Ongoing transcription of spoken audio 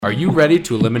Are you ready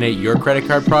to eliminate your credit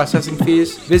card processing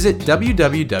fees? Visit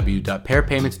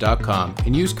www.pairpayments.com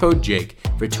and use code JAKE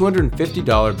for a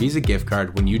 $250 Visa gift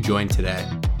card when you join today.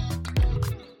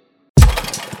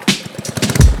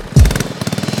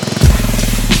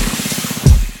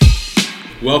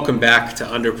 Welcome back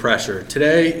to Under Pressure.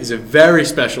 Today is a very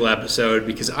special episode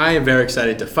because I am very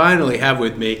excited to finally have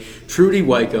with me Trudi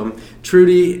Weickum.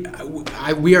 Trudi,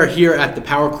 we are here at the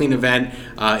Power Clean event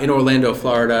in Orlando,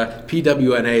 Florida.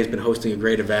 PWNA has been hosting a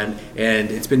great event, and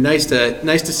it's been nice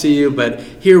to see you. But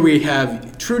here we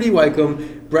have Trudi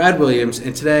Weickum, Brad Williams,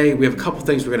 and today we have a couple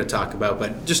things we're going to talk about.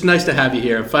 But just nice to have you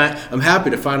here. I'm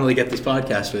happy to finally get this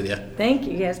podcast with you. Thank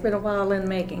you. Yeah, it's been a while in the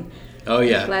making. Oh,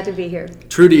 yeah. Glad to be here.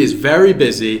 Trudi is very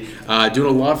busy, doing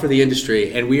a lot for the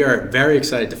industry, and we are very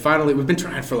excited to finally, we've been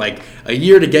trying for like a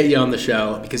year to get you on the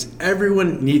show because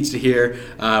everyone needs to hear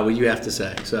what you have to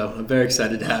say. So I'm very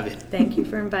excited to have you. Thank you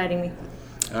for inviting me.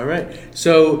 All right.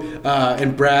 So,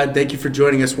 and Brad, thank you for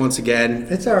joining us once again.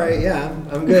 It's all right. Yeah,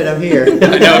 I'm good. I'm here.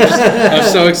 I know.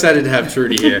 I'm so excited to have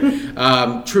Trudi here.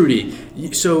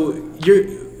 Trudi, so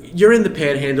you're in the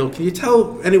Panhandle. Can you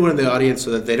tell anyone in the audience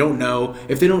so that if they don't know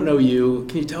you,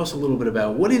 can you tell us a little bit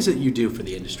about what is it you do for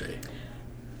the industry?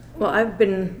 Well, I've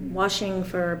been washing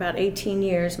for about 18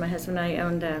 years. My husband and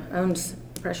I owns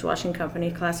a pressure washing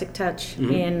company, Classic Touch,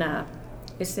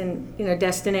 it's in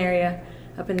Destin area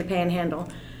up in the Panhandle.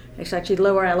 It's actually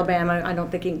Lower Alabama. I don't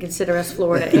think you can consider us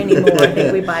Florida anymore. I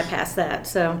think we bypassed that.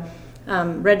 So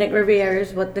Redneck Riviera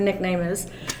is what the nickname is.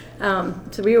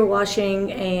 So we were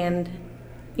washing and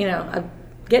I'm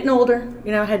getting older.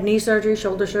 I had knee surgery,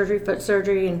 shoulder surgery, foot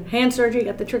surgery, and hand surgery.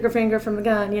 Got the trigger finger from the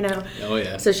gun, Oh,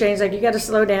 yeah. So Shane's like, you got to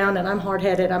slow down, and I'm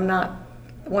hard-headed. I'm not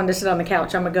one to sit on the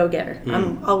couch. I'm a go-getter.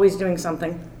 I'm always doing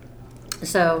something.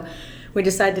 So we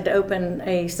decided to open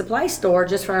a supply store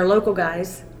just for our local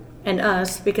guys and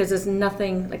us because there's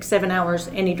nothing like 7 hours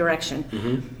any direction.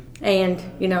 And,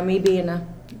 me being a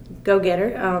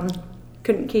go-getter,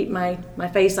 couldn't keep my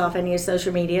face off any of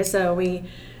social media, so we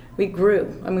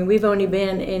grew. I mean, we've only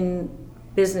been in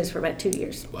business for about 2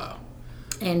 years. Wow.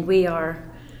 And we are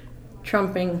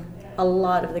trumping a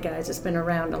lot of the guys that's been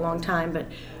around a long time, but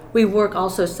we work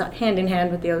also hand in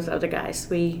hand with those other guys.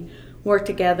 We work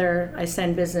together. I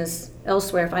send business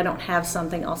elsewhere. If I don't have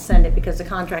something, I'll send it because the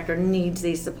contractor needs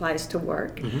these supplies to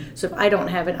work. So if I don't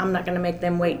have it, I'm not going to make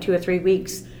them wait 2 or 3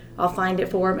 weeks. I'll find it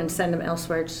for them and send them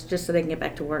elsewhere just so they can get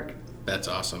back to work. That's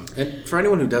awesome. And for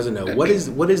anyone who doesn't know, what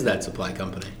is that supply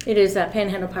company? It is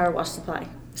Panhandle Power Wash Supply.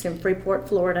 It's in Freeport,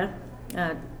 Florida.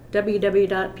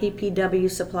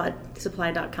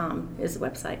 www.ppwsupply.com is the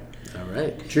website. All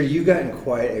right. Sure, you've gotten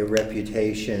quite a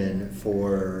reputation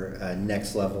for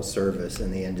next level service in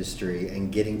the industry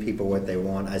and getting people what they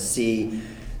want. I see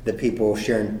the people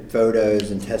sharing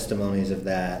photos and testimonies of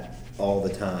that all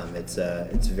the time. It's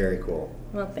very cool.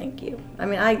 Well, thank you. I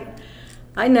mean,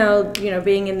 I know,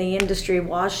 being in the industry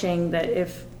washing, that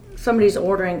if somebody's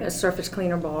ordering a surface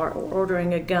cleaner bar or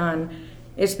ordering a gun,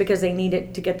 it's because they need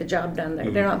it to get the job done.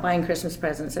 They're not buying Christmas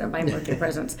presents. They're not buying birthday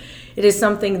presents. It is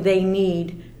something they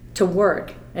need to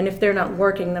work. And if they're not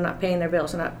working, they're not paying their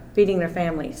bills. They're not feeding their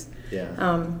families.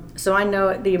 Yeah. So I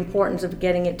know the importance of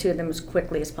getting it to them as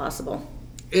quickly as possible.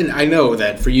 And I know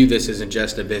that for you, this isn't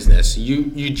just a business.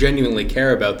 You genuinely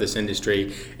care about this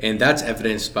industry, and that's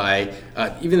evidenced by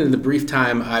even in the brief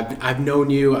time I've known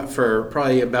you for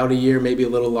probably about a year, maybe a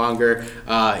little longer,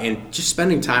 and just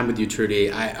spending time with you, Trudi,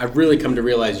 I've really come to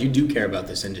realize you do care about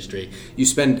this industry. You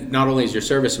spend, not only is your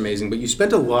service amazing, but you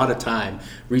spend a lot of time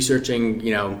researching,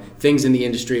 things in the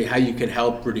industry, how you can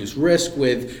help reduce risk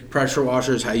with pressure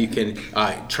washers, how you can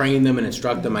train them and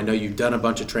instruct them. I know you've done a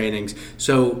bunch of trainings,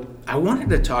 so I wanted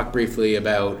to talk briefly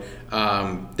about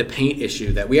the paint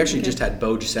issue that we actually just had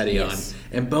Bo Giusetti on,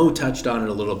 and Bo touched on it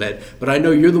a little bit, but I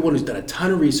know you're the one who's done a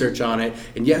ton of research on it,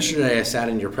 and yesterday I sat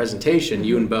in your presentation,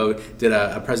 you and Bo did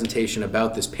a presentation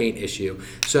about this paint issue.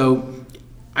 So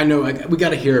I know we got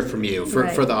to hear it from you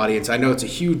for the audience. I know it's a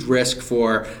huge risk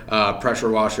for pressure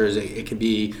washers. It can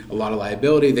be a lot of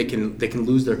liability. They can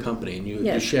lose their company, and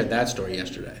you shared that story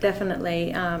yesterday.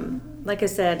 Definitely. Like I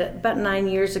said, about 9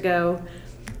 years ago,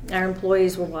 our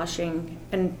employees were washing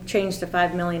and changed a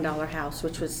 $5 million house,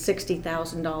 which was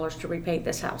 $60,000 to repaint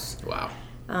this house. Wow.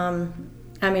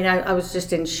 I mean, I was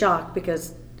just in shock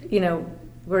because,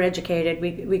 we're educated.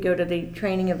 We go to the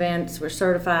training events. We're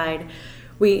certified.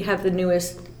 We have the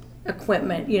newest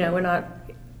equipment. We're not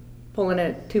pulling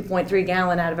a 2.3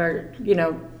 gallon out of our,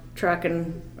 truck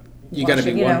and you got to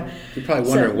be you're probably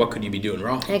wondering what could you be doing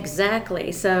wrong.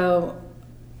 Exactly. So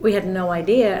we had no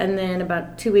idea, and then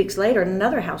about 2 weeks later,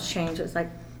 another house changed. It was like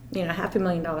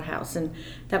 $500,000 house, and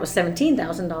that was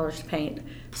 $17,000 to paint.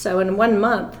 So in 1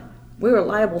 month, we were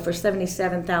liable for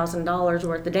 $77,000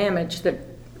 worth of damage that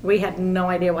we had no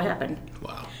idea what happened.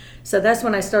 Wow. So that's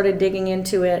when I started digging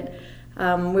into it.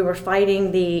 We were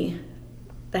fighting the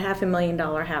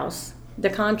 $500,000 house. The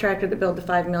contractor that built the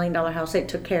 $5 million house, they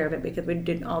took care of it because we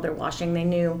did all their washing. They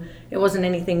knew it wasn't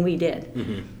anything we did.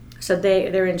 Mm-hmm. So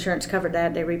their insurance covered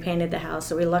that. They repainted the house.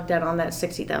 So we lucked out on that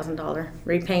 $60,000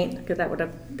 repaint because that would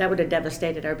have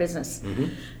devastated our business. Mm-hmm.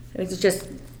 It was just,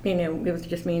 it was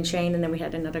just me and Shane, and then we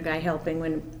had another guy helping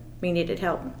when we needed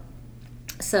help.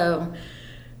 So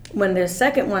when the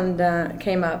second one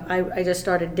came up, I just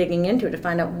started digging into it to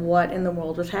find out what in the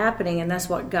world was happening, and that's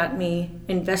what got me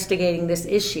investigating this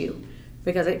issue,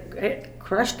 because it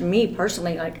crushed me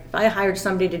personally. Like, if I hired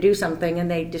somebody to do something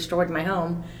and they destroyed my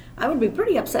home, I would be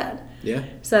pretty upset. Yeah.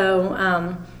 So,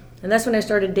 and that's when I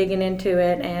started digging into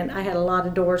it, and I had a lot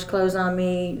of doors closed on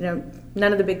me.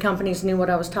 None of the big companies knew what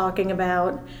I was talking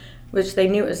about, which they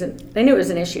knew it was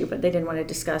an issue, but they didn't want to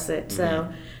discuss it. Mm-hmm.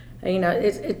 So,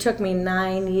 it took me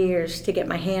 9 years to get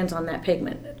my hands on that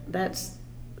pigment. Up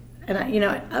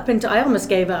until I almost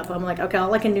gave up. I'm like, okay,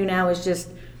 all I can do now is just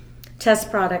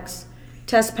test products,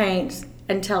 test paints,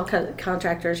 and tell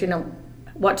contractors,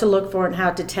 what to look for and how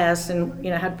to test and,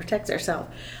 how to protect themselves.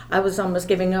 I was almost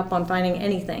giving up on finding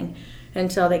anything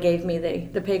until they gave me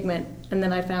the pigment, and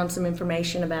then I found some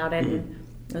information about it, and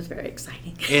it was very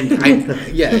exciting. And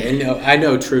I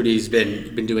know Trudy's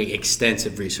been doing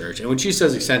extensive research. And when she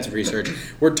says extensive research,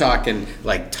 we're talking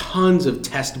like tons of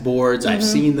test boards. Mm-hmm. I've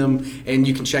seen them, and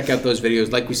you can check out those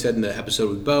videos. Like we said in the episode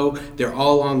with Bo, they're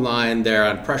all online. They're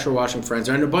on Pressure Washing Friends.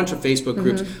 They're in a bunch of Facebook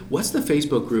groups. Mm-hmm. What's the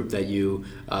Facebook group that you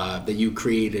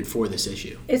created for this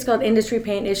issue? It's called Industry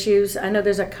Paint Issues. I know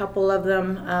there's a couple of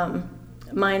them.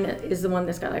 Mine is the one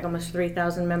that's got like almost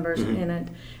 3,000 members mm-hmm. in it.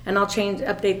 And I'll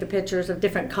update the pictures of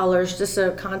different colors just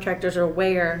so contractors are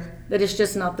aware that it's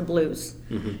just not the blues.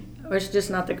 Mm-hmm. Or it's just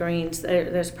not the greens.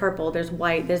 There's purple, there's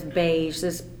white, there's beige,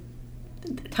 there's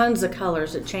tons of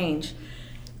colors that change.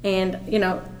 And,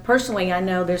 personally, I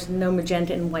know there's no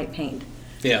magenta in white paint.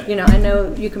 Yeah. I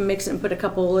know you can mix it and put a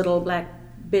couple little black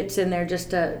bits in there just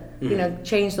to, mm-hmm.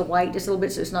 Change the white just a little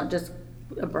bit so it's not just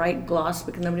a bright gloss,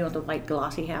 because nobody wants a white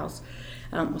glossy house.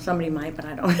 Somebody might, but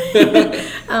I don't.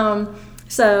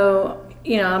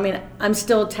 I'm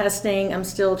still testing. I'm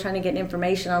still trying to get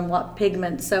information on what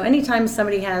pigments. So anytime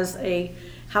somebody has a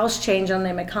house change on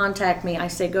them and contact me, I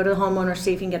say go to the homeowner,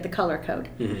 see if you can get the color code.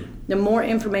 Mm-hmm. The more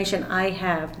information I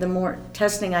have, the more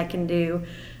testing I can do,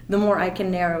 the more I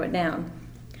can narrow it down.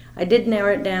 I did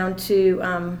narrow it down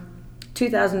to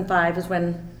 2005 is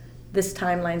when this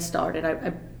timeline started.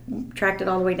 I tracked it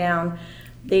all the way down.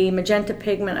 The magenta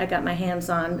pigment I got my hands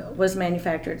on was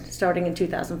manufactured starting in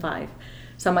 2005.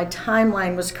 So my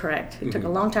timeline was correct. It mm-hmm. took a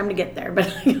long time to get there,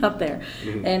 but I got there.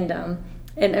 Mm-hmm.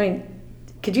 And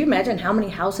could you imagine how many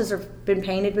houses have been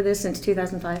painted with this since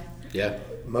 2005? Yeah.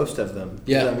 Most of them.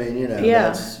 Yeah.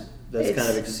 That's kind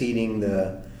of exceeding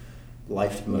the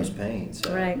life of most paint.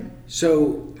 So. Right.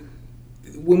 So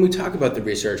when we talk about the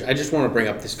research, I just want to bring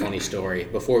up this funny story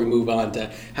before we move on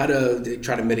to how to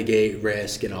try to mitigate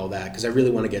risk and all that, because I really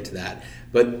want to get to that.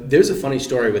 But there's a funny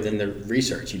story within the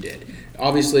research you did.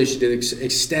 Obviously, she did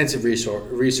extensive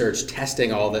research,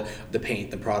 testing all the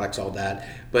paint, the products, all that.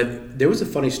 But there was a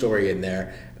funny story in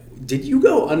there. Did you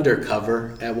go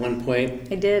undercover at one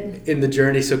point? I did. In the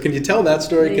journey. So can you tell that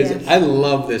story? Because yes. I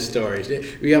love this story.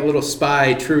 We got a little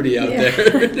spy Trudi out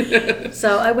there.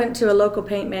 So I went to a local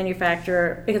paint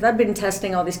manufacturer because I've been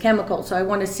testing all these chemicals. So I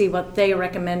wanted to see what they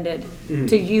recommended mm-hmm.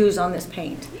 to use on this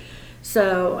paint.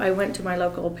 So I went to my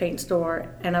local paint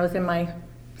store, and I was in my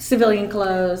civilian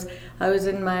clothes. I was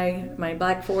in my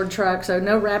black Ford truck, so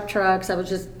no wrap trucks.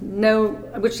 Which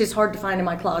is hard to find in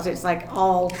my closet. It's like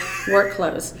all work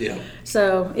clothes. Yeah.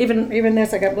 So even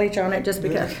this, I got bleach on it just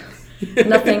because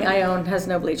nothing I own has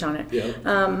no bleach on it.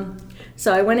 Yeah.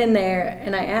 So I went in there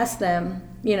and I asked them,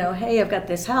 hey, I've got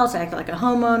this house. I act like a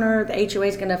homeowner. The HOA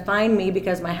is going to fine me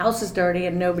because my house is dirty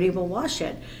and nobody will wash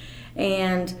it.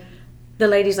 And the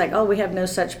lady's like, oh, we have no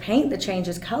such paint that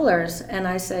changes colors. And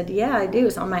I said, yeah, I do.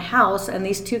 It's on my house. And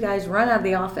these two guys run out of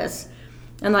the office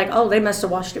and like, oh, they must have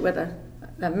washed it with a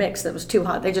mix that was too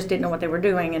hot. They just didn't know what they were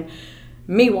doing. And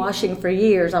me washing for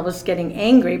years, I was getting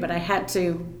angry, but I had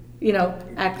to,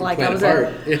 act like I was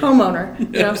a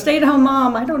homeowner. Stay-at-home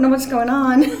mom, I don't know what's going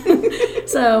on.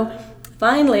 So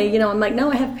finally, I'm like,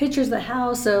 no, I have pictures of the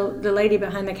house. So the lady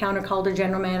behind the counter called her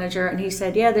general manager, and he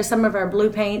said, yeah, there's some of our blue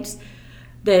paints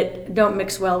that don't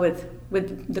mix well with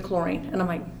the chlorine. And I'm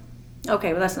like,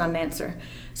 Okay, well, that's not an answer.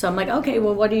 So I'm like, okay,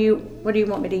 well, what do you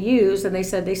want me to use? And they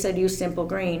said use simple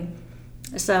green.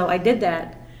 So I did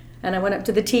that, and I went up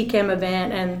to the TChem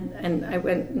event, and I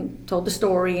went and told the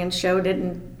story and showed it,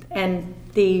 and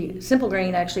the simple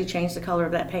green actually changed the color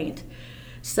of that paint.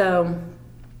 So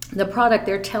the product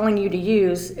they're telling you to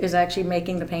use is actually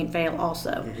making the paint fail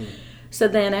also. Mm-hmm. So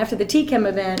then after the TChem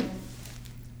event,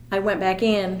 I went back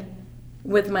in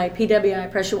with my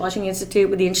PWI, Pressure Washing Institute,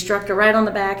 with the instructor right on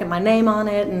the back and my name on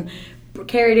it, and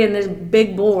carried in this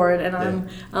big board. And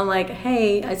I'm like,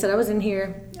 hey, I said, I was in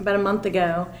here about a month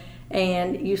ago,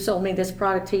 and you sold me this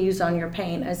product to use on your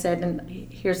paint. I said, and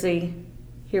here's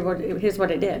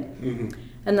what it did. Mm-hmm.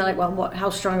 And they're like, well, how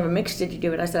strong of a mix did you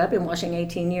do it? I said, I've been washing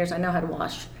 18 years. I know how to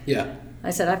wash. Yeah. I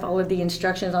said, I followed the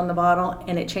instructions on the bottle,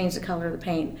 and it changed the color of the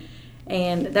paint.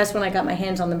 And that's when I got my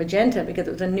hands on the magenta, because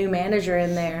it was a new manager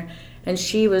in there, and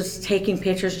she was taking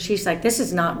pictures. She's like, this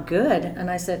is not good. And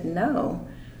I said, no.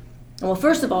 Well,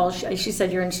 first of all, she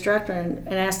said, you're an instructor, and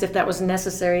asked if that was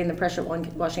necessary in the pressure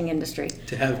washing industry.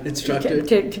 To have instructor?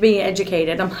 To be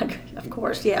educated. I'm like, of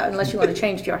course, yeah, unless you want to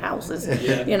change your houses.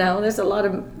 Yeah. You know, there's a lot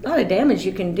of damage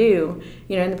you can do,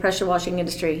 you know, in the pressure washing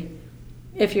industry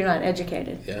if you're not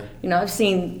educated. Yeah. You know, I've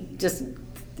seen just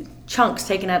chunks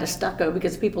taken out of stucco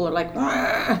because people are like,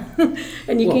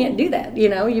 and you can't do that. You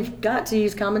know, you've got to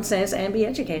use common sense and be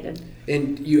educated.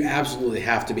 And you absolutely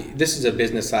have to be. This is a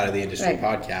business side of the industry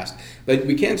podcast, but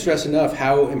we can't stress enough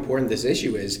how important this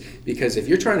issue is, because if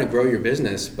you're trying to grow your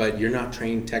business but you're not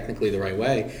trained technically the right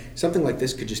way, something like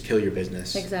this could just kill your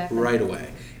business right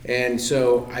away. And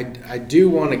so I do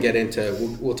want to get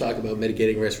into, we'll talk about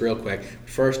mitigating risk real quick.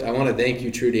 First, I want to thank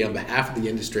you, Trudi, on behalf of the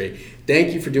industry.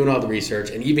 Thank you for doing all the research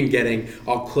and even getting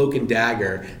all cloak and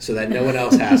dagger so that no one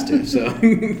else has to. So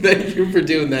thank you for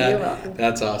doing that. You're welcome.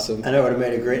 That's awesome. I know it would have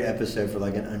made a great episode for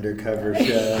like an undercover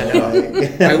show. I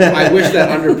know. I wish that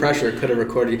Under Pressure could have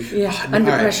recorded you. Yeah,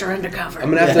 Under Pressure, undercover.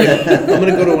 I'm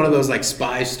gonna go to one of those like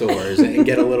spy stores and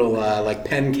get a little like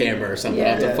pen camera or something.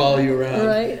 I'll have to follow you around.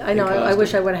 Right. I know. I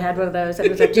wish I would have had one of those. It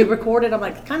was like, do you record it? I'm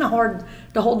like, kind of hard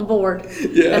to hold the board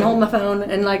and hold my phone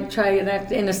and like try and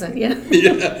act innocent, you know?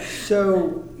 Yeah.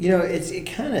 So, you know, it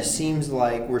kind of seems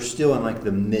like we're still in like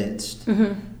the midst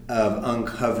of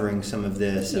uncovering some of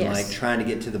this and like trying to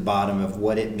get to the bottom of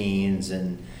what it means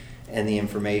and the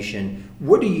information.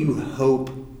 What do you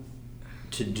hope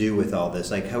to do with all this?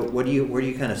 Like, where do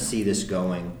you kind of see this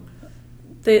going?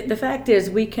 The fact is,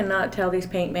 we cannot tell these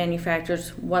paint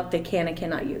manufacturers what they can and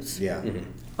cannot use. Yeah. Mm-hmm.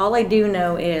 All I do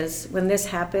know is when this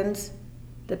happens,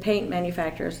 the paint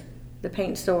manufacturers, the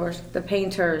paint stores, the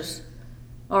painters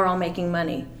are all making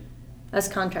money. Us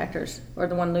contractors are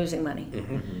the one losing money.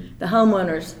 Mm-hmm. The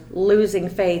homeowners losing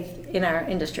faith in our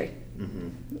industry.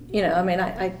 Mm-hmm. You know, I mean,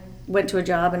 I went to a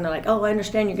job and they're like, oh, I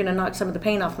understand you're going to knock some of the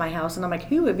paint off my house. And I'm like,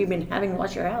 who have you been having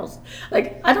wash your house?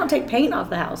 Like, I don't take paint off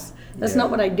the house. That's not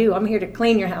what I do. I'm here to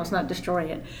clean your house, not destroy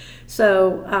it.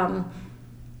 So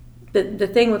the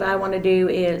thing that I want to do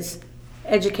is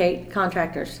educate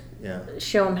contractors. Yeah.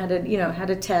 Show them how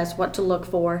to test, what to look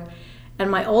for. And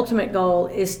my ultimate goal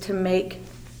is to make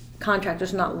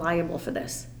contractors not liable for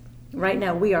this. Right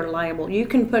now, we are liable. You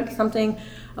can put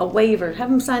a waiver, have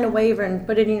them sign a waiver and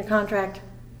put it in your contract.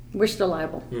 We're still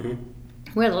liable. Mm-hmm.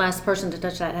 We're the last person to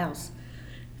touch that house.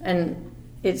 And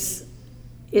it's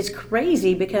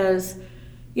crazy because,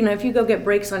 you know, if you go get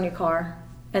brakes on your car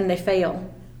and they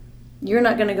fail, you're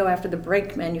not going to go after the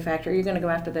brake manufacturer. You're going to go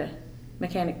after the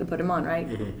mechanic that put them on, right?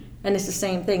 Mm-hmm. And it's the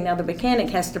same thing. Now the mechanic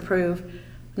has to prove,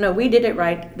 no, we did it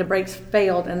right. The brakes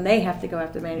failed, and they have to go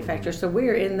after the manufacturer. So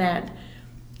we're in that,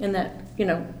 you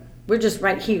know, we're just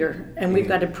right here, and we've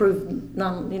got to prove,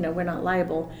 we're not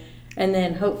liable. And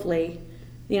then hopefully,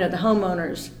 you know, the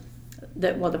homeowners,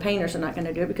 the painters are not going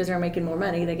to do it because they're making more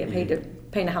money. They get paid to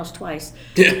paint a house twice.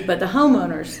 Yeah. But the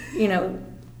homeowners, you know,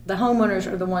 the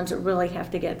homeowners are the ones that really have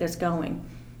to get this going.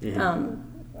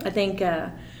 Mm-hmm. I think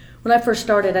when I first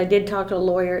started, I did talk to a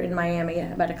lawyer in Miami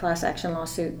about a class action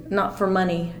lawsuit, not for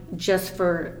money, just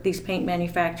for these paint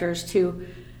manufacturers to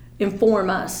inform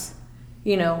us,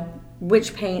 you know,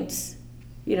 which paints,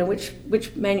 you know,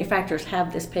 which manufacturers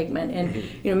have this pigment, and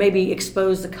you know, maybe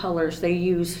expose the colors they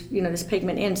use, you know, this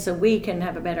pigment in, so we can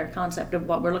have a better concept of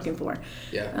what we're looking for.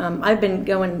 Yeah. I've been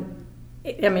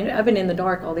in the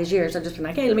dark all these years. I've just been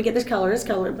like, hey, let me get this color,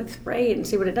 with spray it and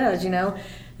see what it does, you know.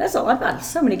 That's all. I've got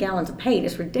so many gallons of paint.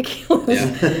 It's ridiculous.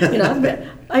 Yeah. You know,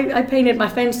 I painted my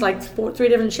fence like 3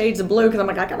 different shades of blue because I'm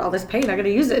like, I got all this paint. I got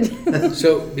to use it.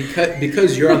 So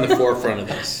because you're on the forefront of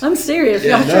this. I'm serious.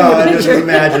 Yeah. I'll show No, you a I'm just picture.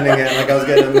 imagining it like I was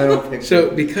getting a little picture.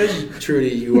 So because, Trudy,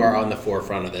 you are on the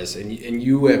forefront of this and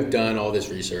you have done all this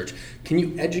research, can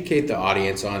you educate the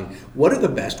audience on what are the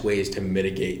best ways to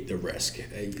mitigate the risk?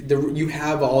 You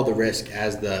have all the risk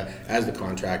as the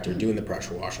contractor doing the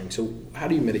pressure washing. So how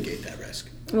do you mitigate that risk?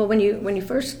 Well, when you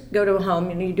first go to a home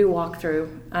and you do walk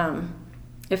through,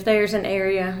 if there's an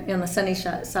area on the sunny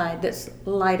side that's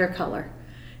lighter color,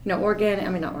 you know,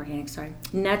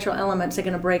 natural elements are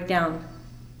going to break down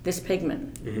this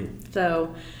pigment. Mm-hmm.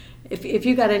 So if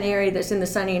you got an area that's in the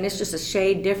sunny and it's just a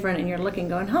shade different and you're looking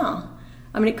going,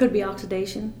 I mean, it could be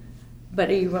oxidation, but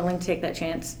are you willing to take that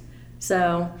chance?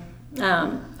 So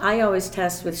I always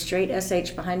test with straight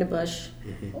SH behind a bush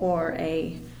or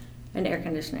an air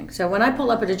conditioning. So when I pull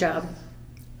up at a job,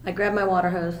 I grab my water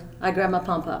hose, I grab my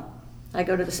pump up. I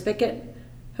go to the spigot,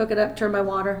 hook it up, turn my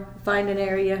water, find an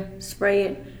area, spray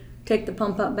it, take the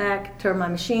pump up back, turn my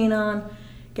machine on,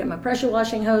 get my pressure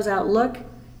washing hose out, look.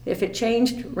 If it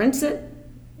changed, rinse it.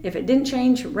 If it didn't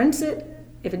change, rinse it.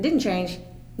 If it didn't change,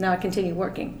 now I continue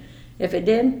working. If it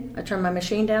did, I turn my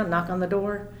machine down, knock on the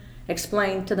door,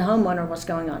 explain to the homeowner what's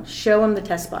going on, show them the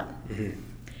test spot.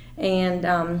 Mm-hmm.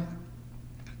 And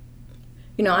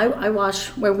you know, I wash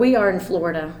where we are in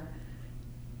Florida.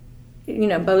 You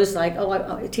know, Bo's like,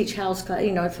 I teach house class,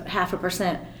 you know, it's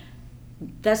 0.5%.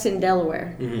 That's in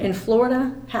Delaware. Mm-hmm. In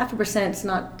Florida, 0.5% is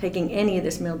not taking any of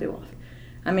this mildew off.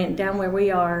 I mean, down where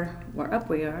we are,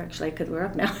 actually, because we're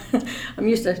up now. I'm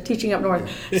used to teaching up north.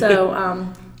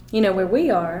 So, you know, where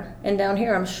we are, and down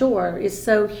here, I'm sure, it's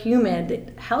so humid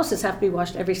that houses have to be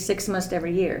washed every 6 months to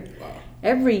every year. Wow.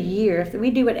 Every year. If we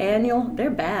do it annual,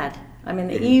 they're bad. I mean,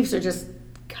 the eaves are just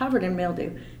covered in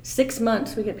mildew. 6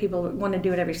 months, we get people that want to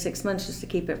do it every 6 months just to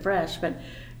keep it fresh, but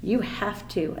you have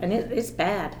to, and it's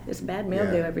bad. It's bad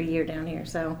mildew every year down here.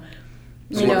 So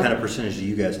what kind of percentage do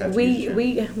you guys have to use?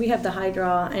 We have the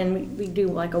Hydra, and we do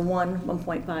like a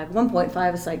 1.5.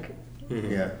 1.5 is like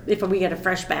if we get a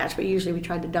fresh batch, but usually we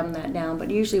try to dumb that down.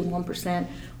 But usually 1%,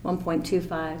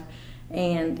 1.25,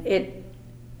 and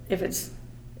if it's,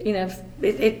 you know,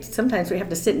 it sometimes we have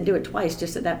to sit and do it twice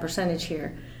just at that percentage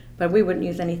here. But we wouldn't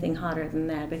use anything hotter than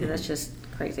that because that's just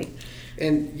crazy.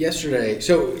 And yesterday,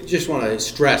 so just want to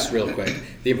stress real quick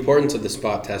the importance of the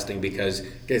spot testing because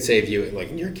it can save you, like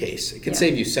in your case, it can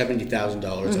save you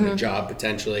 $70,000 on a job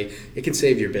potentially. It can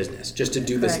save your business just to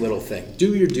do this little thing.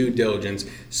 Do your due diligence,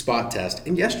 spot test.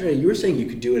 And yesterday you were saying you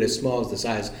could do it as small as the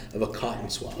size of a cotton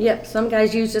swab. Yep, some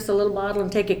guys use just a little bottle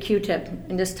and take a Q-tip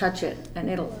and just touch it and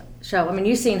it'll show. I mean,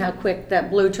 you've seen how quick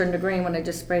that blue turned to green when I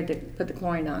just put the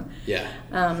chlorine on. Yeah.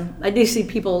 I do see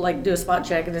people like do a spot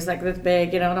check and it's like this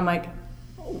big, you know, and I'm like,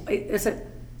 it's a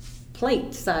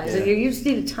plate size. Yeah. You just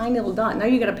need a tiny little dot. Now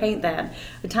you got to paint that.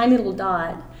 A tiny little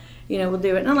dot, you know, will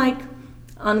do it. And I'm like,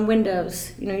 on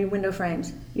windows, you know, your window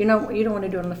frames, you know, you don't want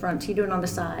to do it on the front, so you do it on the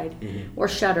side. Mm-hmm. Or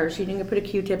shutters, you can put a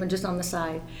Q-tip and just on the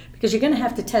side. Because you're going to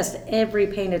have to test every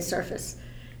painted surface.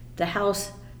 The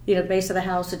house, you know, base of the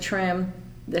house, the trim,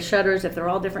 the shutters, if they're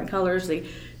all different colors,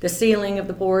 the ceiling of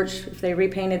the porch, if they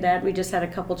repainted that. We just had a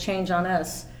couple change on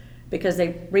us because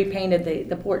they repainted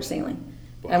the porch ceiling.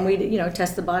 Wow. And we, you know,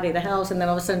 test the body of the house, and then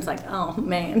all of a sudden it's like, oh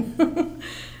man,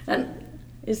 and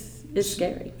it's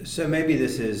scary. So maybe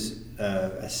this is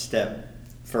a step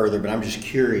further, but I'm just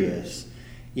curious.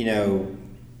 You know,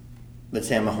 let's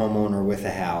say I'm a homeowner with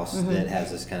a house that has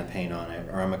this kind of paint on it,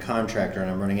 or I'm a contractor and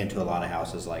I'm running into a lot of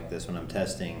houses like this when I'm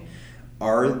testing.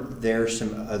 Are there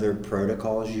some other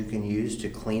protocols you can use to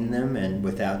clean them and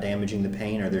without damaging the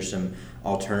paint? Are there some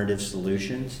alternative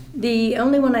solutions? The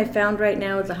only one I found right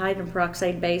now is a hydrogen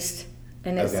peroxide based,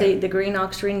 and it's the Green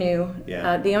Ox Renew.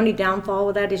 Yeah. The only downfall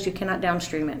with that is you cannot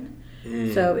downstream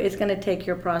it. So it's going to take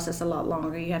your process a lot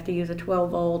longer. You have to use a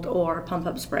 12 volt or a pump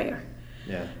up sprayer.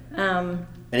 Yeah. And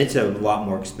it's a lot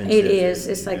more expensive. It is.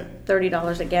 It's like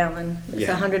 $30 a gallon. It's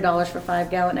 $100 for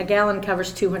 5 gallon. A gallon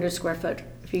covers 200 square foot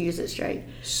if you use it straight.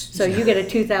 So you get a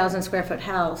 2,000 square foot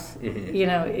house. You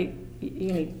know,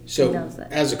 you need. So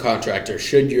as a contractor,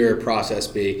 should your process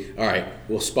be, all right,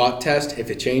 we'll spot test. If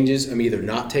it changes, I'm either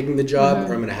not taking the job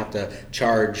or I'm going to have to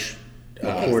charge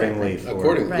accordingly.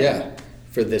 Accordingly, right.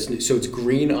 For this, so it's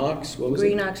Green Ox. What was it?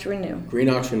 Green Ox Renew. Green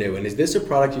Ox Renew, and is this a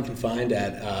product you can find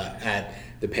at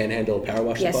the Panhandle Power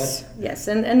Wash Supply? Yes,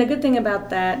 and the good thing about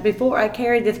that, before I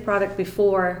carried this product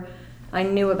before I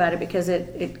knew about it, because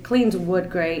it cleans wood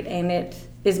great and it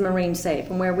is marine safe.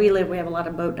 And where we live, we have a lot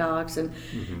of boat docks,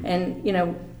 and you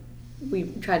know,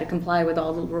 we try to comply with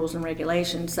all the rules and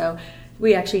regulations. So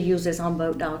we actually use this on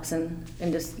boat docks and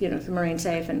just, the marine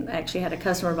safe. And I actually had a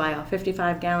customer buy a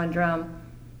 55-gallon drum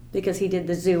because he did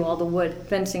the zoo, all the wood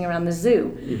fencing around the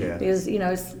zoo. Yeah. Because,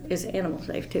 it's animal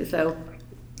safe too. So,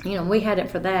 we had it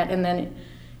for that. And then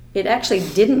it actually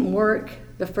didn't work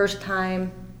the first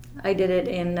time I did it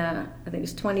in, I think it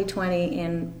was 2020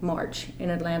 in March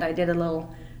in Atlanta. I did a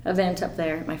little event up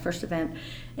there, my first event.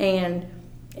 And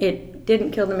it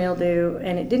didn't kill the mildew,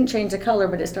 and it didn't change the color,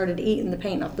 but it started eating the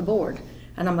paint off the board.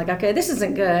 And I'm like, okay, this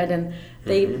isn't good. And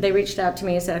they reached out to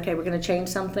me and said, okay, we're going to change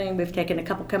something. We've taken a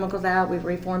couple chemicals out. We've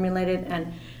reformulated.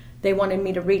 And they wanted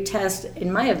me to retest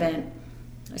in my event.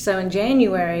 So in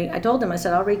January, I told them, I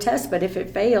said, I'll retest, but if it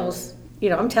fails,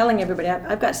 I'm telling everybody,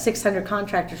 I've got 600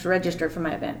 contractors registered for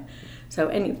my event. So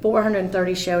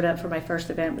 430 showed up for my first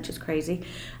event, which is crazy.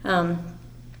 But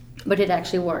it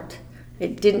actually worked.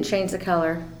 It didn't change the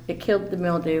color. It killed the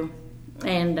mildew,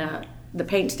 and the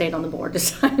paint stayed on the board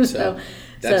this time. So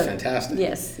that's fantastic.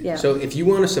 Yes, yeah. So if you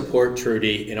want to support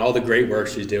Trudi and all the great work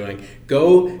she's doing,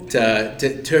 go to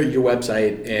your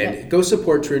website and go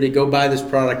support Trudi. Go buy this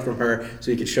product from her so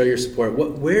you can show your support.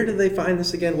 Where do they find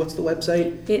this again? What's the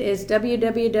website? It is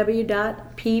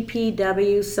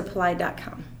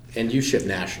www.ppwsupply.com. And you ship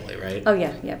nationally, right? Oh,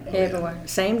 yeah, everywhere. Yeah.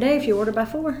 Same day if you order by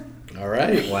 4. All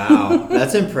right. Wow,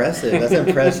 that's impressive.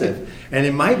 And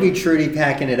it might be Trudi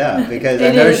packing it up because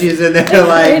I know she's in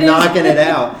there knocking it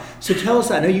out. So tell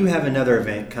us, I know you have another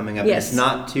event coming up. Yes. It's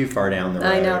not too far down the road.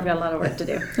 I know, I've got a lot of work to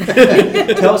do.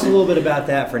 Tell us a little bit about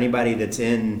that for anybody that's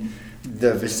in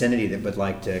the vicinity that would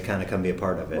like to kind of come be a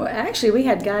part of it. Well, actually, we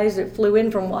had guys that flew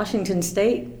in from Washington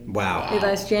State. Wow.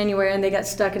 Last January, and they got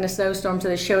stuck in a snowstorm, so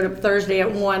they showed up Thursday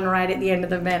at 1 right at the end of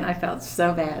the event. I felt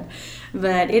so bad.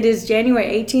 But it is January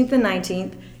 18th and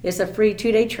 19th. It's a free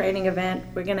 2-day training event.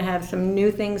 We're going to have some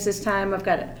new things this time. I've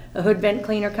got a hood vent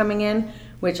cleaner coming in,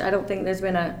 which I don't think there's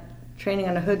been a training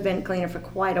on a hood vent cleaner for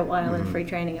quite a while in a free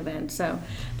training event. So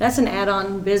that's an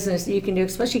add-on business that you can do,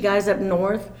 especially guys up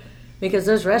north, because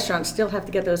those restaurants still have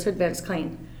to get those hood vents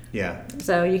clean. Yeah.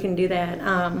 So you can do that.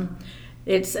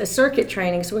 It's a circuit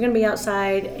training, so we're going to be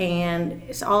outside, and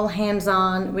it's all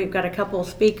hands-on. We've got a couple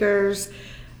speakers.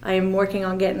 I am working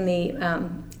on getting the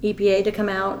EPA to come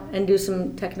out and do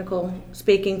some technical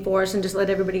speaking for us and just let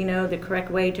everybody know the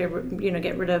correct way to,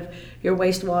 get rid of your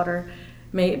wastewater.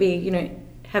 Maybe,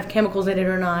 have chemicals in it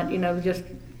or not,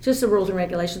 just the rules and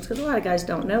regulations, because a lot of guys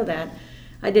don't know that.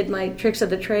 I did my tricks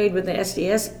of the trade with the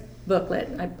SDS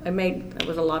booklet. That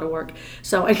was a lot of work.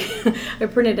 So I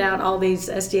printed out all these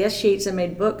SDS sheets and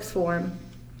made books for them.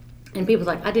 And people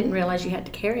were like, I didn't realize you had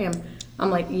to carry them. I'm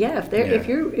like,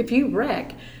 if you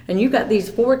wreck and you've got these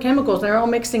 4 chemicals and they're all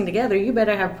mixing together, you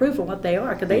better have proof of what they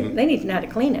are, because they need to know how to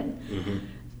clean it.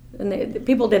 And the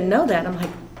people didn't know that. I'm like,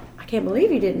 I can't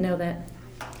believe you didn't know that.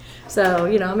 So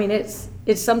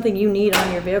it's something you need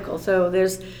on your vehicle. So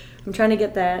I'm trying to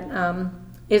get that.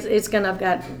 I've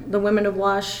got the Women of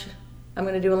Wash. I'm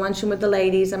going to do a luncheon with the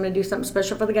ladies. I'm going to do something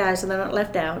special for the guys so they're not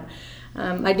left out.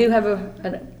 I do have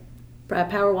a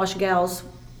Power Wash Gals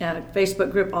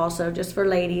Facebook group also, just for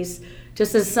ladies,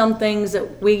 just as some things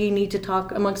that we need to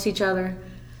talk amongst each other.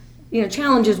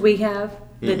 Challenges we have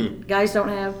that guys don't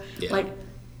have. Yeah. Like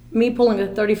me pulling a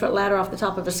 30-foot ladder off the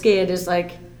top of a skid is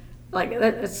like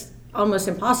that's almost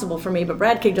impossible for me, but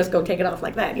Brad can just go take it off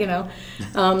like that, Show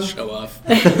off.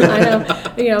 I know,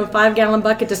 5-gallon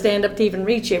bucket to stand up to even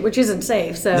reach it, which isn't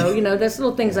safe. So, there's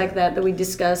little things like that we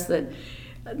discuss that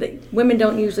women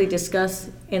don't usually discuss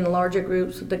in larger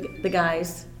groups with the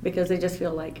guys, because they just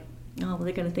feel like, oh, well,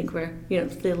 they're going to think we're,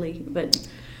 silly. But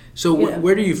so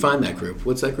where do you find that group?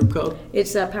 What's that group called?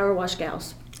 It's Power Wash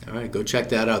Gals. All right, go check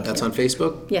that out. That's on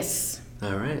Facebook? Yes.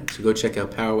 All right, so go check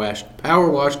out Power Wash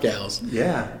Gals.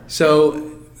 Yeah.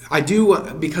 So I do,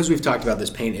 because we've talked about this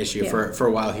paint issue for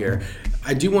a while here,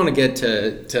 I do want to get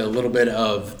to a little bit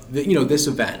of this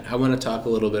event. I want to talk a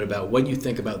little bit about what you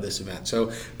think about this event.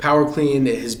 So Power Clean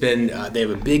has been, they have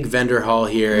a big vendor hall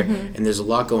here, and there's a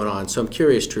lot going on. So I'm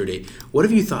curious, Trudi, what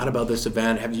have you thought about this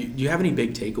event? Do you have any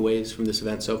big takeaways from this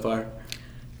event so far?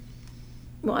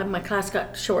 Well, my class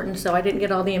got shortened, so I didn't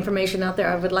get all the information out there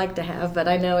I would like to have. But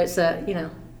I know it's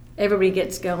everybody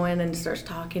gets going and starts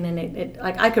talking, and it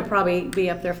I could probably be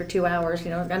up there for 2 hours,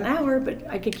 an hour, but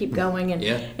I could keep going and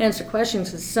answer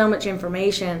questions. There's so much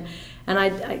information,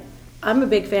 and I'm a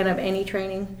big fan of any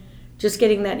training. Just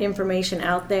getting that information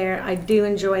out there. I do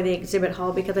enjoy the exhibit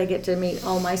hall because I get to meet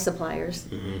all my suppliers.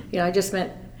 I just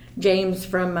met James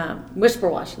from Whisper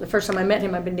Wash. The first time I met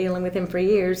him, I've been dealing with him for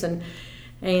years, and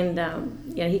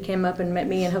he came up and met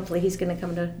me, and hopefully he's going to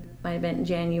come to my event in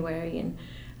January. And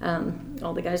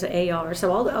all the guys at AR.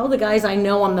 So all the guys I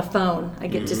know on the phone, I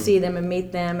get to see them and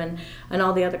meet them, and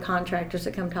all the other contractors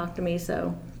that come talk to me.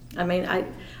 So, I mean,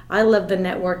 I love the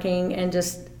networking and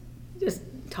just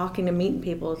talking to meeting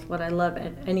people is what I love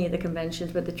at any of the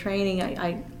conventions. But the training,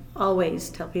 I always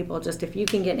tell people, just if you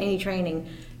can get any training,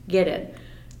 get it.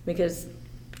 Because,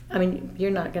 I mean, you're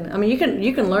not going to, I mean,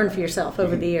 you can learn for yourself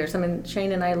over the years. I mean,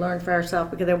 Shane and I learned for ourselves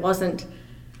because there wasn't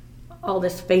all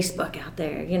this Facebook out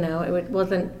there, you know. It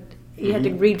wasn't, you had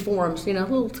to read forums, you know,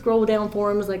 little scroll down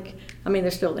forums, like, I mean,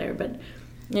 they're still there, but,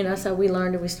 you know, so we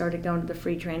learned and we started going to the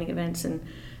free training events and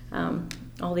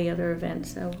all the other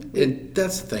events. So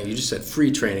that's the thing, you just said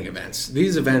free training events.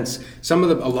 These events, a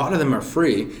lot of them are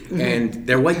free, and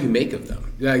they're what you make of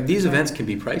them. Like, these events can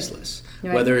be priceless,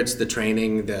 whether it's the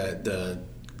training, the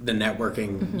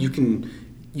networking,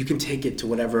 you can take it to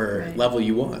whatever level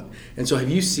you want. And so have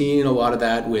you seen a lot of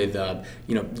that with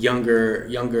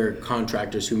younger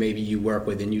contractors who maybe you work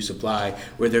with and you supply,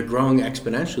 where they're growing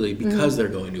exponentially because they're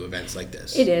going to events like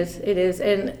this? It is.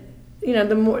 And, you know,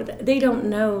 the more, they don't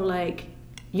know, like,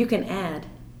 you can add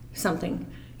something.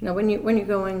 You know, when you're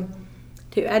going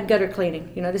to add gutter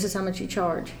cleaning, you know, this is how much you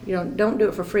charge. You know, don't do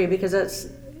it for free because that's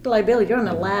liability. You're on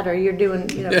a ladder, you're doing,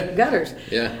 you know, gutters.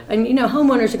 Yeah. And, you know,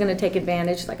 homeowners are going to take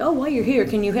advantage. It's like, oh, while you're here,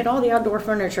 can you hit all the outdoor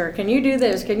furniture? Can you do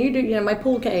this? Can you do, you know, my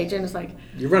pool cage? And it's like,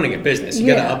 you're running a business. You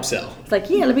got to upsell. It's like,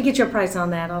 yeah, let me get you a price on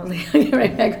that. I'll get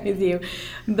right back with you.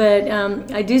 But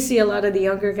I do see a lot of the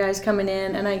younger guys coming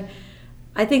in, and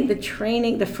I think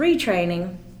the free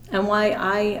training, and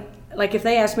why like if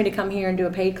they asked me to come here and do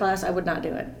a paid class, I would not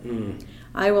do it.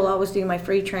 I will always do my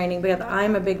free training because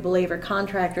I'm a big believer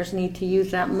contractors need to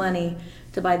use that money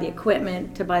to buy the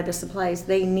equipment, to buy the supplies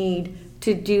they need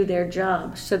to do their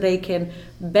job so they can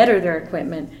better their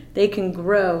equipment, they can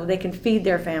grow, they can feed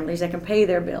their families, they can pay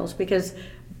their bills. Because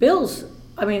bills,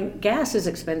 I mean, gas is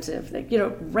expensive. Like, you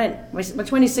know, rent. My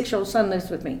 26-year-old son lives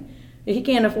with me. He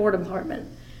can't afford an apartment.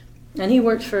 And he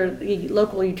works for the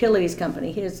local utilities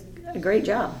company. He has a great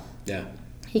job. Yeah.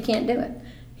 He can't do it.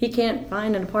 He can't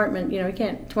find an apartment, you know, he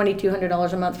can't,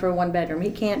 $2,200 a month for a one bedroom. He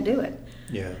can't do it.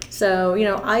 Yeah. So, you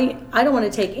know, I don't want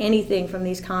to take anything from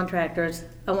these contractors.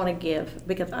 I want to give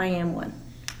because I am one.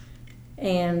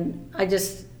 And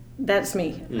that's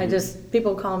me.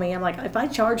 People call me. I'm like, if I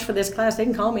charge for this class, they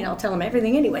can call me and I'll tell them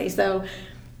everything anyway. So,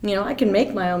 you know, I can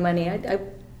make my own money.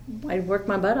 I work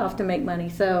my butt off to make money.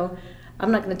 So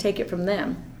I'm not going to take it from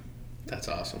them. That's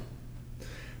awesome.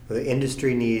 The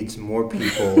industry needs more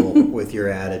people with your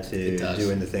attitude,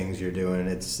 doing the things you're doing.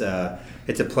 It's a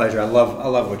pleasure. I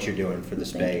love what you're doing for the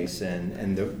space,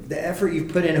 and the effort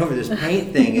you've put in over this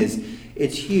paint thing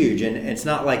it's huge, and it's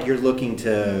not like you're looking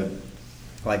to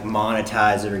like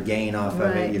monetize it or gain off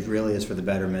of it. It really is for the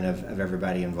betterment of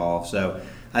everybody involved. So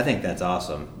I think that's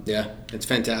awesome. Yeah, it's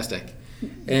fantastic.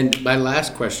 And my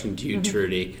last question to you,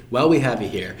 Trudi, while we have you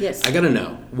here, yes, I got to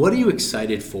know, what are you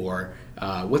excited for?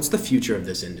 What's the future of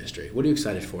this industry? What are you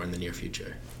excited for in the near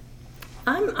future?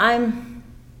 I'm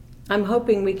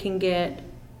hoping we can get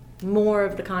more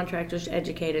of the contractors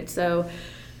educated. So,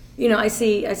 you know, I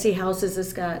see houses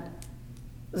that's got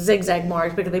zigzag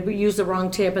marks because they used the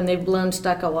wrong tip and they've blown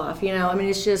stucco off. You know, I mean,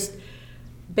 it's just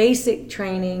basic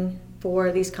training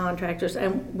for these contractors,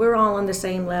 and we're all on the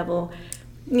same level.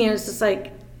 You know, it's just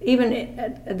like even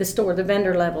at the store, the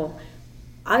vendor level.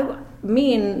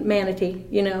 Me and Manatee,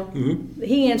 you know,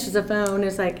 he answers the phone.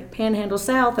 It's like Panhandle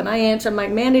South, and I answer. I'm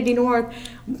like Manatee North.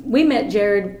 We met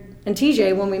Jared and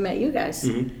TJ when we met you guys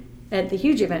at the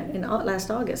huge event in last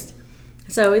August.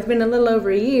 So it's been a little over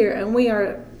a year, and we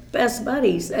are best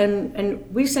buddies, and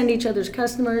we send each other's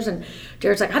customers. And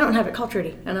Jared's like, I don't have it, call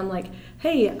Trudi. And I'm like,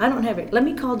 hey, I don't have it, let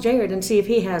me call Jared and see if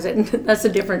he has it. And that's the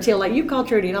difference. He'll like, you call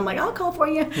Trudi, and I'm like, I'll call for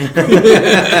you.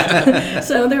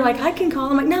 So they're like, I can call.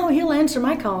 I'm like, no, he'll answer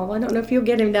my call. I don't know if you'll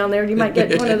get him down there. You might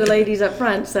get one of the ladies up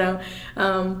front. So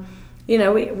you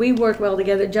know, we work well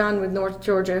together. John with North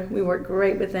Georgia, we work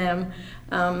great with them.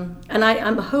 And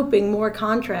I'm hoping more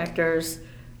contractors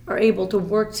are able to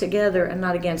work together and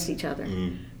not against each other.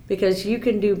 Because you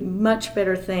can do much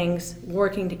better things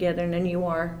working together than you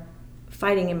are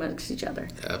fighting amongst each other.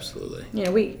 Absolutely. You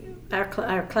know,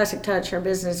 our Classic Touch, our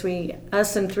business,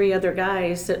 us and 3 other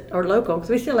guys that are local, because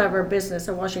we still have our business,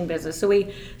 a washing business. So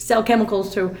we sell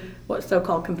chemicals to what's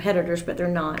so-called competitors, but they're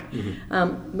not.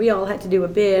 We all had to do a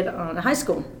bid on a high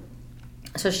school.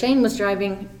 So Shane was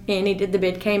driving in, he did the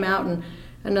bid, came out, and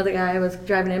another guy was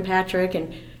driving in, Patrick,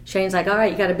 and Shane's like, all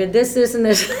right, you got to bid this, this, and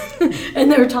this.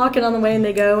 And they're talking on the way, and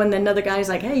they go, and then another guy's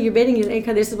like, hey, you're bidding,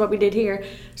 okay, this is what we did here.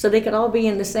 So they could all be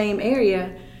in the same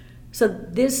area. So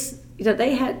this,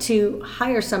 they had to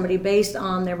hire somebody based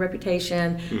on their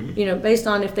reputation, based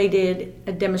on if they did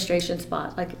a demonstration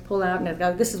spot, like pull out and they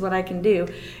go, this is what I can do.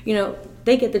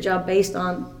 They get the job based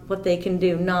on what they can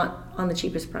do, not on the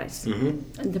cheapest price,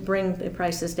 and to bring the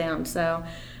prices down. So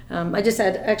I just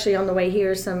had, actually on the way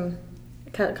here, some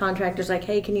contractors like,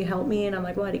 hey, can you help me? And I'm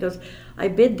like, what? He goes, I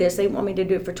bid this. They want me to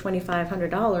do it for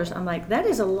 $2,500. I'm like, that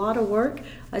is a lot of work.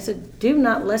 I said, do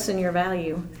not lessen your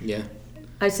value. Yeah.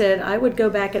 I said, I would go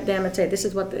back at them and say, this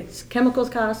is what the chemicals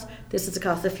cost, this is the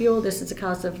cost of fuel, this is the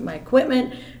cost of my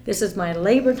equipment, this is my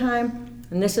labor time,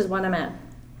 and this is what I'm at.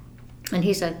 And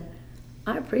he said,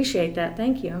 I appreciate that,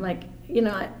 thank you. I'm like, you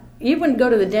wouldn't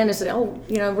go to the dentist and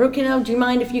say, root canal, do you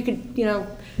mind if you could,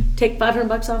 take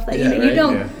 $500 off that? You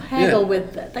don't haggle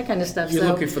with that kind of stuff. You're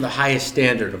looking for the highest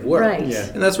standard of work. Right.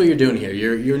 Yeah. And that's what you're doing here.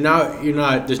 You're not,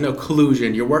 there's no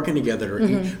collusion. You're working together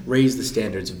to raise the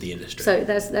standards of the industry. So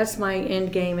that's my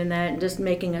end game in that, and just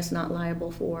making us not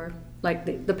liable for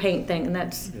like the paint thing. And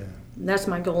that's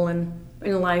my goal in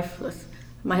life.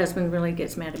 My husband really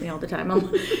gets mad at me all the time.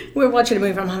 We're watching a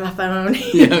movie, I'm on my phone.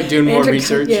 Doing more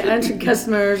research. Answering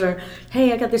customers, or,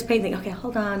 hey, I got this paint thing. Okay,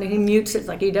 hold on. And he mutes it. It's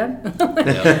like, you done?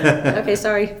 Okay,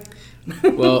 sorry.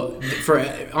 Well,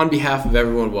 on behalf of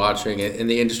everyone watching in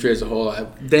the industry as a whole,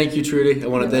 thank you, Trudi. I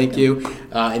want to thank you.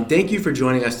 And thank you for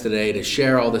joining us today to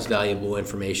share all this valuable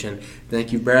information.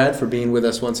 Thank you, Brad, for being with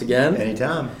us once again.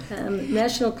 Anytime.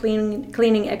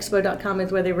 NationalCleaningExpo.com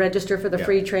is where they register for the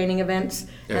free training events.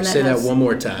 And say that one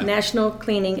more time.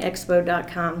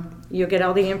 NationalCleaningExpo.com. You'll get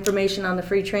all the information on the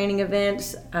free training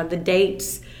events, the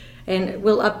dates, and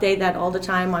we'll update that all the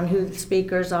time on who the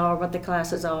speakers are, what the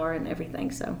classes are, and everything.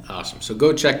 So awesome. So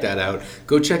go check that out.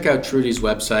 Go check out Trudi's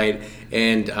website.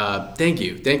 And thank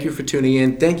you. Thank you for tuning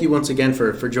in. Thank you once again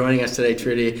for joining us today,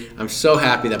 Trudi. I'm so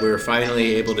happy that we were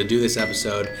finally able to do this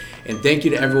episode. And thank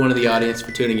you to everyone in the audience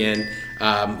for tuning in.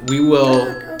 We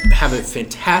will have a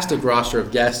fantastic roster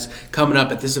of guests coming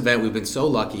up at this event. We've been so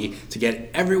lucky to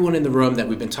get everyone in the room that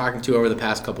we've been talking to over the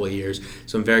past couple of years.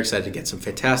 So I'm very excited to get some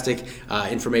fantastic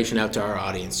information out to our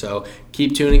audience. So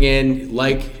keep tuning in,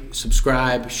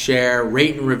 subscribe, share,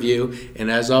 rate, and review.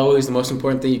 And as always, the most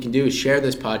important thing you can do is share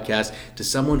this podcast to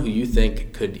someone who you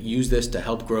think could use this to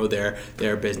help grow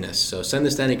their business. So send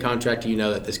this to any contractor you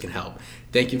know that this can help.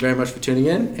 Thank you very much for tuning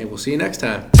in, and we'll see you next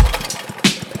time.